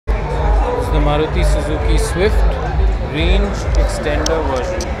Maruti Suzuki Swift range extender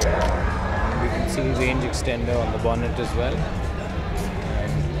version. We can see range extender on the bonnet as well.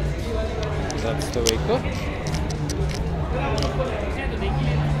 And that's the vehicle.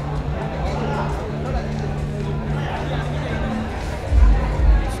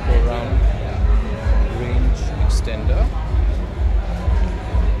 Let's go around range extender.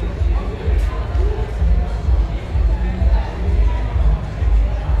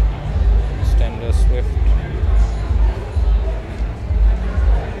 Swift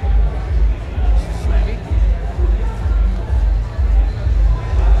Suzuki.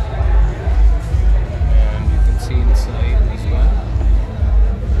 And you can see inside as well.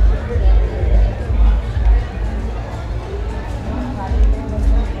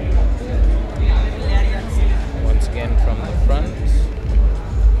 Once again from the front,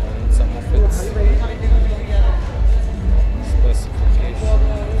 and some of its specifications.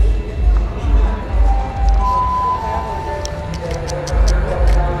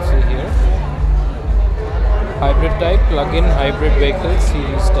 Hybrid type, plug-in hybrid vehicle,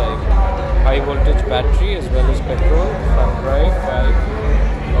 series type. High voltage battery as well as petrol, front drive, 5.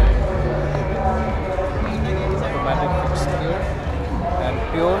 Automatic fixed gear. And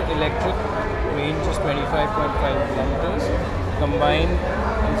pure electric, range is 25.5 kilometers. Combined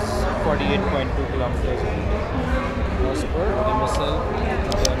is 48.2 kilometers as per MSL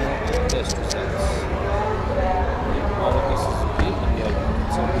test results. Maruti Suzuki India.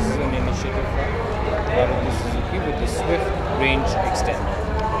 So this is an initiative from Maruti Suzuki with the Swift range extender.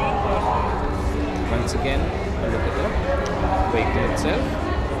 Once again, a look at the vehicle itself.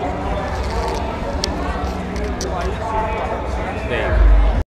 There you go.